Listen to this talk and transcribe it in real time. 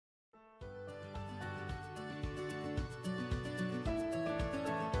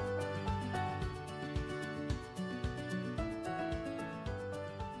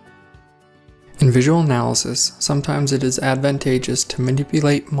In visual analysis, sometimes it is advantageous to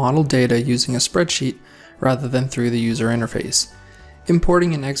manipulate model data using a spreadsheet rather than through the user interface.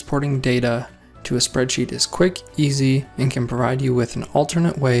 Importing and exporting data to a spreadsheet is quick, easy, and can provide you with an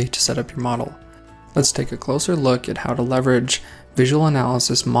alternate way to set up your model. Let's take a closer look at how to leverage visual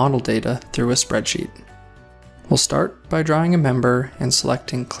analysis model data through a spreadsheet. We'll start by drawing a member and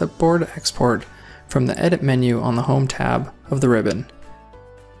selecting Clipboard Export from the Edit menu on the Home tab of the ribbon.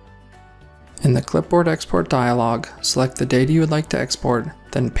 In the Clipboard Export dialog, select the data you would like to export,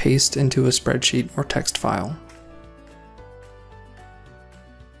 then paste into a spreadsheet or text file.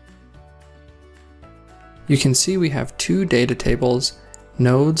 You can see we have two data tables,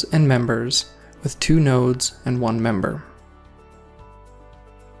 nodes and members, with 2 nodes and 1 member.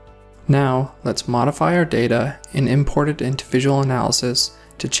 Now, let's modify our data and import it into Visual Analysis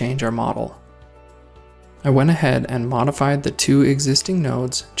to change our model. I went ahead and modified the 2 existing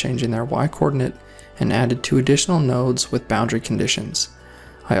nodes, changing their y-coordinate, and added 2 additional nodes with boundary conditions.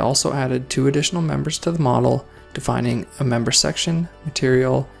 I also added 2 additional members to the model, defining a member section,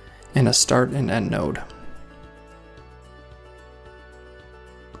 material, and a start and end node.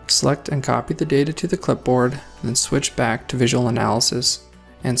 Select and copy the data to the clipboard, then switch back to Visual Analysis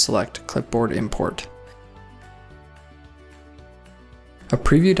and select Clipboard Import. A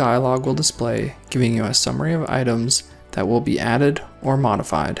preview dialog will display, giving you a summary of items that will be added or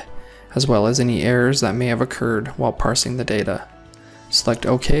modified, as well as any errors that may have occurred while parsing the data. Select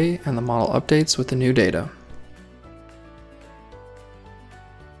OK and the model updates with the new data.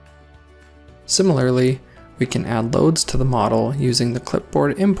 Similarly, we can add loads to the model using the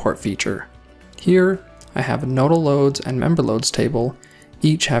Clipboard Import feature. Here, I have a nodal loads and member loads table,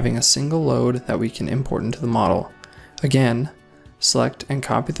 each having a single load that we can import into the model. Again, select and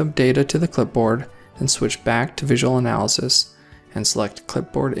copy the data to the clipboard, then switch back to Visual Analysis and select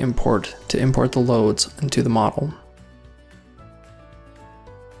Clipboard Import to import the loads into the model.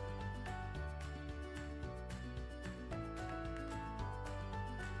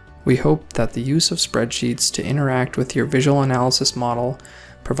 We hope that the use of spreadsheets to interact with your visual analysis model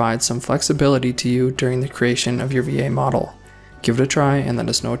provides some flexibility to you during the creation of your VA model. Give it a try and let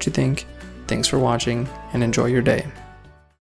us know what you think. Thanks for watching and enjoy your day.